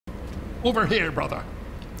Over here, brother.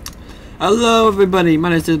 Hello everybody, my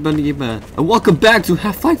name is Bunny and welcome back to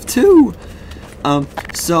Hlaf Life 2!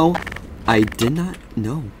 So, I did not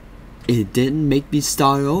know. It didn't make me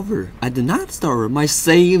start over. I did not start over. My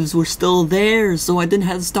saves were still there, so I didn't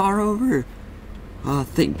have to start over. Oh,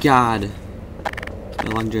 thank God. It's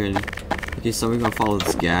been a long journey. Okay, so we're gonna follow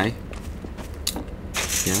this guy.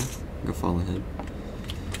 Yeah, I'm gonna follow him.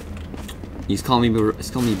 He's calling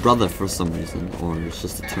me brother for some reason, or it's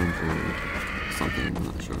just a term for something, I'm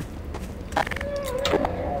not sure.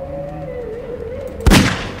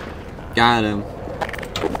 Got him.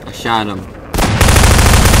 I shot him.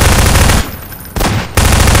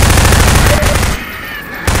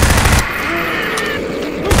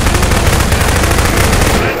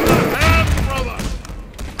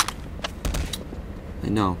 I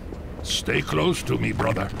know. Stay close to me,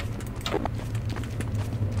 brother.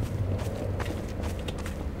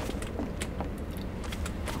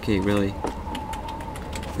 Okay, really? Aim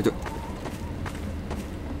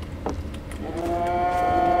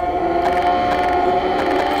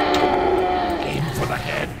for the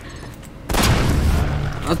head.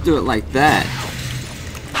 Let's do it like that.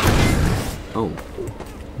 Oh.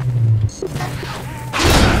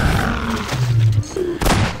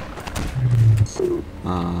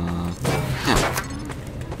 Yeah.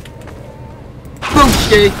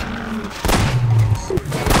 Boomski!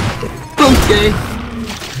 Boomski!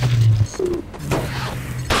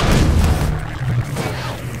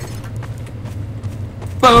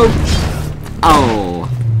 Boom! Oh!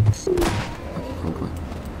 Okay.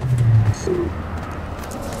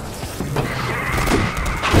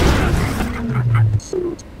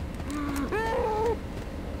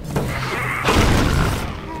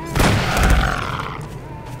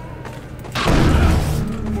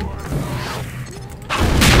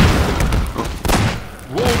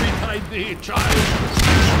 Woe betide thee, child.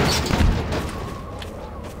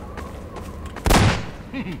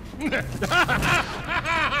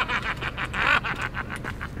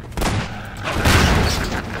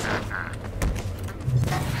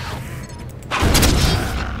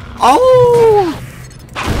 Oh!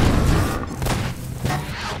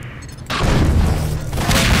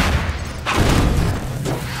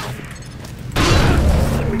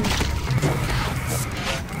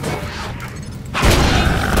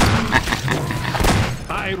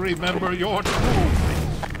 I remember your truth.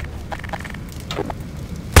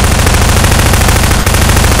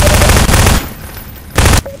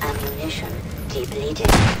 Ammunition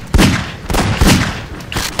depleted.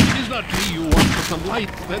 Is not me you want, but the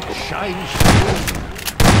light that shines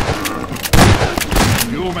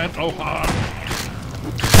through. You meant no harm.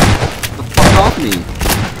 The fuck off me!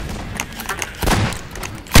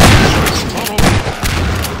 Follow me.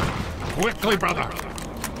 Quickly, brother.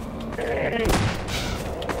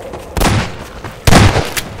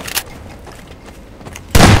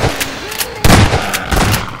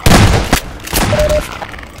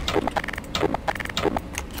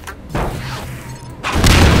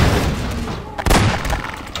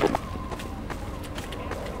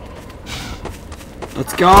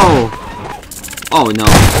 Let's go! Oh no.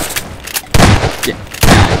 Yeah,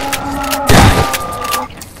 die.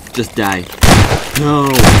 Die. Just die. No!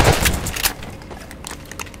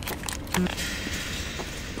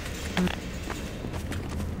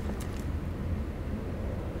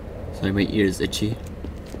 Sorry, my ear is itchy.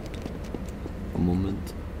 A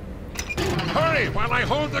moment. Hurry while I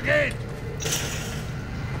hold the gate.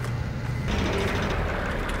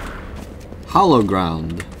 Hollow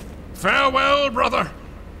ground. Farewell, brother.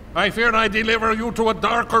 I fear I deliver you to a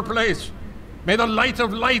darker place. May the light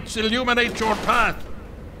of lights illuminate your path.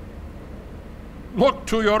 Look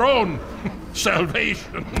to your own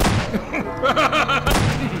salvation.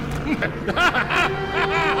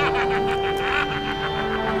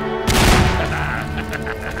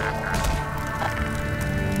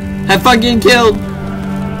 Have fun getting killed!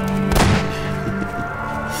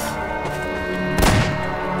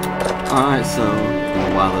 Alright, so I don't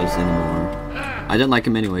know why those anymore. I didn't like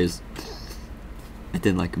him anyways. I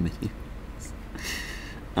didn't like him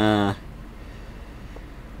anyways.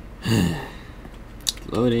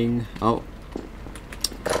 Loading. Oh.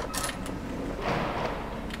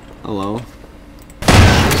 Hello.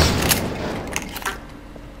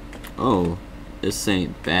 Oh, this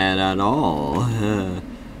ain't bad at all.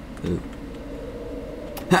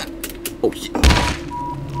 Oh shit.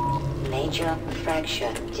 Major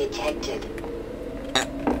fracture detected.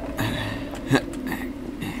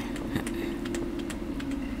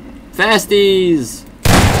 Fasties!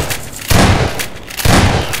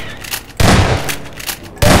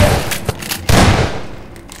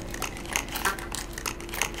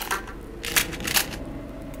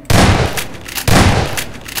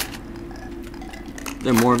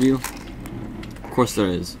 there more of you? Of course there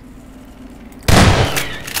is.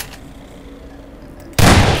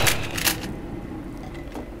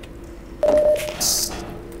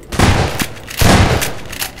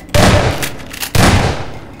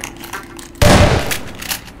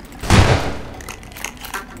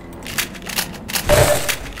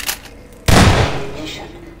 Ammunition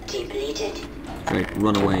depleted. Right,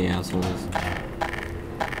 run away, assholes.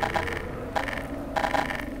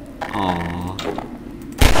 Aww.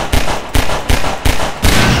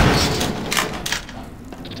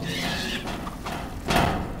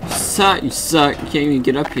 Suck, you suck. You can't even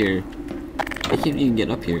get up here. I can't even get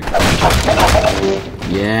up here.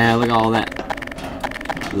 Yeah, look at all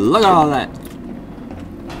that. Look at all that.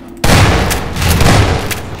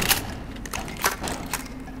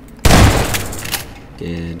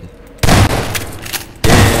 Dead.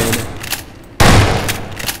 Dead.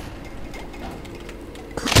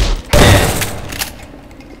 Dead.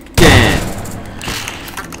 Dead.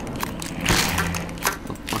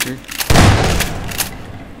 Fucker.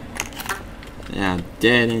 Yeah,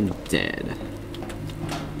 dead and dead.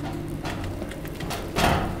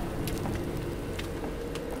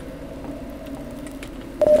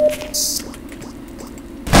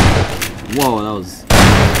 Whoa, that was...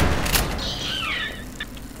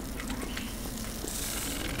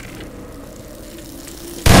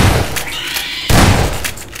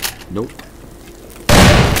 Nope.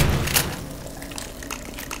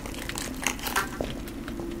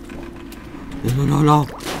 No, no, no.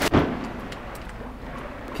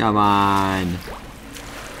 Come on.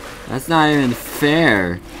 That's not even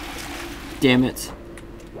fair. Damn it.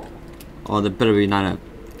 Oh, there better be not a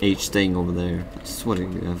H thing over there. I swear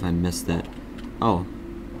if I missed that. Oh.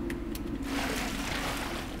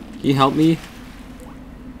 Can you help me?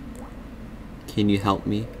 Can you help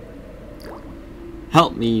me?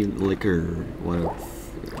 Help me, liquor. What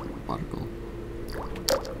barnacle?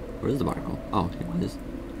 Where's the barnacle? Oh, here it is.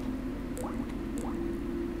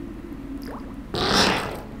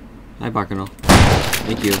 Hi, barnacle.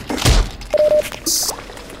 Thank you.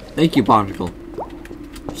 Thank you, barnacle.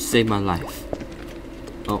 You saved my life.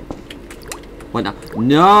 Oh. What now?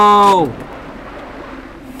 No!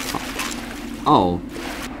 Oh.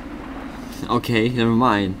 Okay, never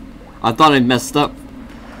mind. I thought I messed up.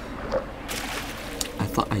 I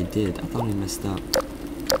thought I did. I thought I messed up.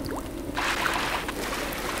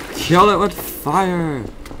 Kill it with fire!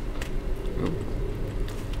 Oh,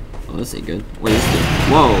 oh this ain't good. What is this?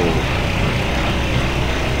 Whoa!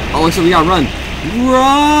 Oh, so we gotta run!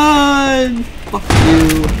 Run! Fuck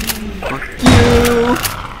you! Fuck you!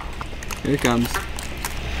 Here it comes.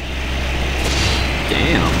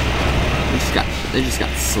 Damn! They just got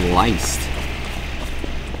sliced.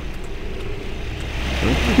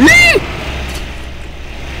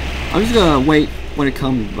 I'm just gonna wait when it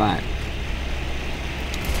comes back.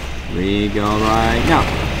 We go right now.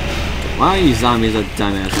 Why are you zombies are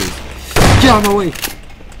dumbasses? Get out of my way!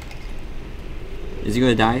 Is he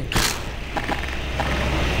gonna die?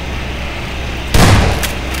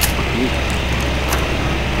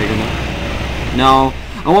 Big enough? No.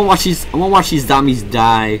 I wanna watch these zombies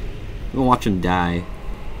die. I'm gonna watch them die.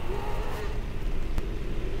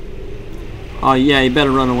 Oh yeah, you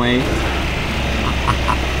better run away.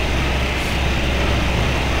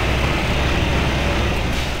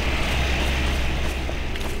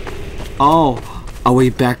 Oh, are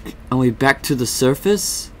we back to the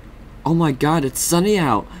surface? Oh my god, it's sunny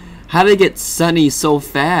out. How did it get sunny so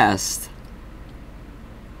fast?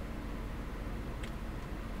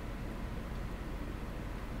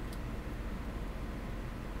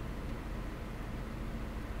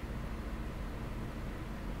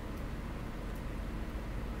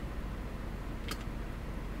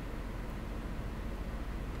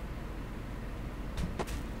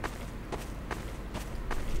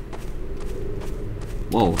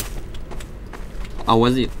 Whoa. Oh,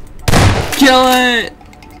 was he? Kill it!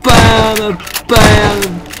 Bam! Bam!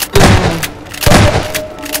 Bam!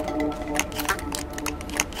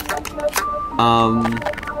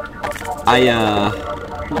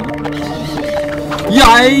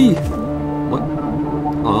 Yay! What?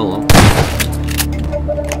 Oh, hello.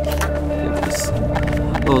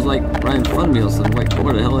 It was like right in front of me or something. Wait,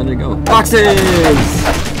 where the hell did it go? Boxes!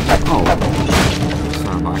 Oh. It's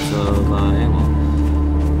not a box of ammo.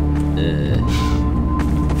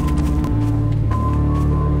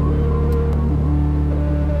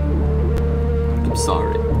 I'm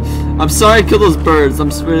sorry. I'm sorry I killed those birds. I'm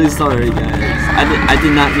really sorry, guys. I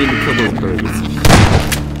did not mean to kill those birds.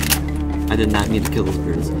 I did not mean to kill those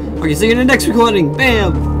birds. Okay, see you in the next recording.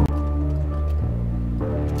 Bam!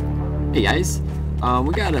 Hey guys,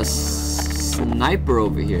 we got a sniper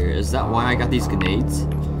over here. Is that why I got these grenades?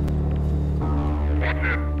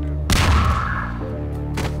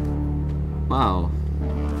 Wow.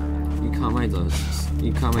 You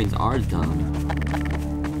comrades are dumb.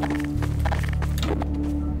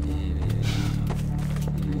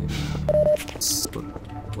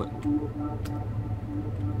 What?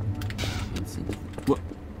 What?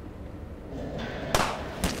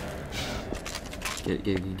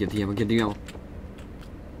 Get the ammo, get the ammo.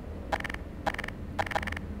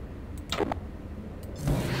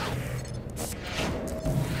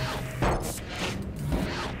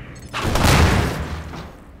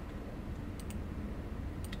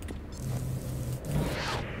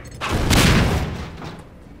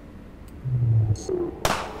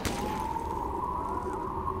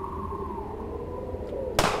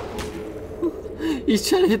 He's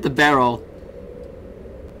trying to hit the barrel.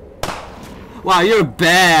 Wow, you're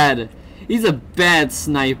bad. He's a bad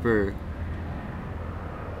sniper.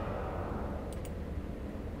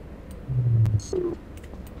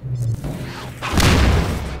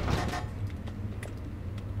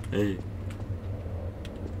 Hey.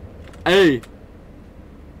 Hey.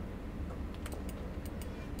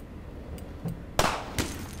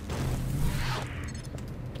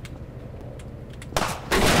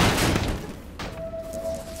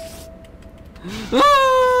 Oh,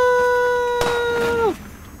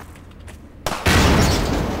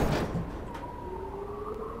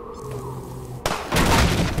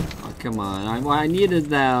 come on, I needed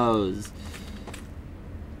those.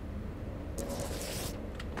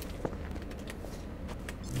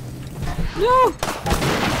 No!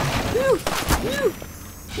 No! No!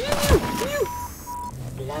 No!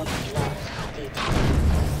 Blood loss detailed.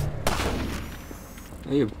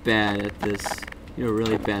 Oh, you're bad at this. You're a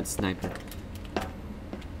really bad sniper.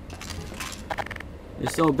 You're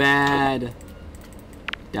so bad.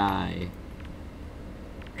 Die.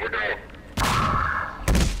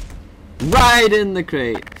 Right in the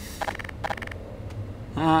crate.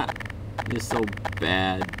 Ah, you're so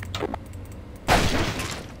bad.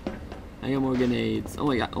 I got more grenades. Oh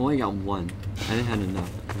my god, only got one. I didn't have enough.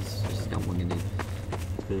 I just got one grenade.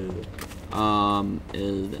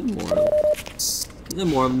 Is there more of them? Is there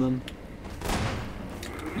more of them?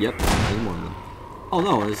 Yep, there's more of them. Oh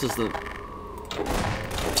no, it's just the...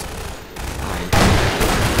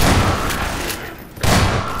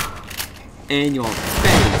 In your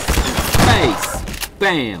face! Face!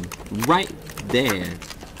 Bam! Right there.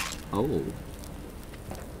 Oh.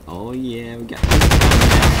 Oh yeah, we got this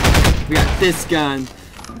gun. We got this gun.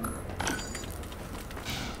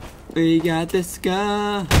 We got this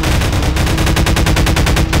gun.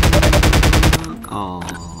 Oh.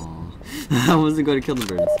 I wasn't going to kill the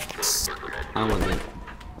birds. I wasn't.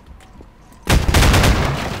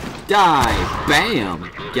 Die!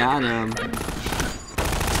 Bam! Got him.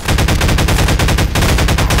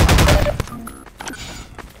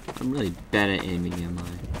 I'm really bad at aiming, am I?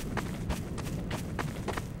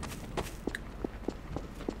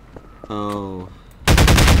 Oh.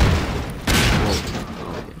 Oh,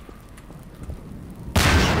 okay.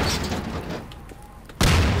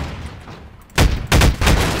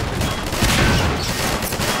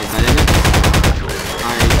 Is that it? I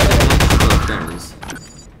did not shoot those bears.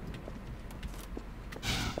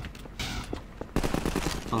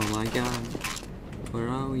 Oh my god. Where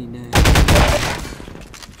are we now?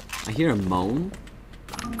 I hear a moan.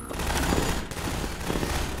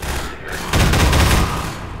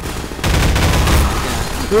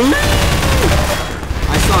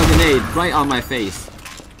 I saw a grenade right on my face.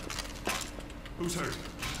 Who's hurt?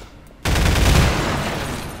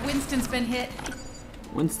 Winston's been hit.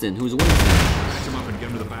 Winston? Who's Winston? Patch him up and get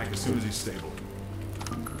him to the back as soon as he's stable.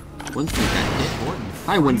 Winston got hit. Gordon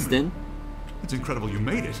Hi, Winston. It's incredible you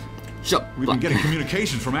made it. Shut We've been getting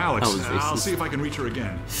communication from Alex. That was I'll racist. see if I can reach her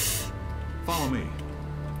again. Follow me.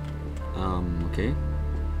 Okay.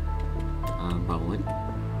 Following.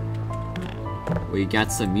 We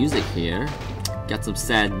got some music here. Got some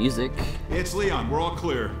sad music. It's Leon. We're all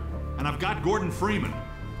clear. And I've got Gordon Freeman.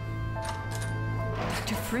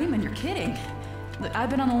 Dr. Freeman, you're kidding. Look, I've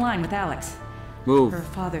been on the line with Alex. Move. Her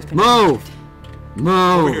father's been Move! kidnapped.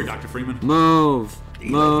 Move! Over here, Dr. Freeman. Move! The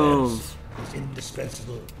Move! events is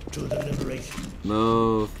indispensable to the liberation.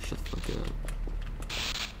 Move! Shut the fuck up.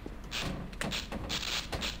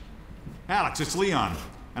 Alex, it's Leon.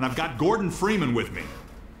 And I've got Gordon Freeman with me.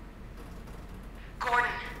 Gordon,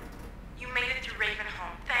 you made it through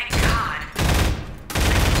Ravenholm. Thank God.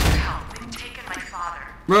 Thanks for help. They've taken my father.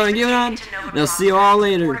 Run, give it on. They'll see you all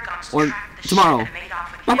later. Or tomorrow.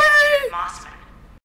 Bye bye!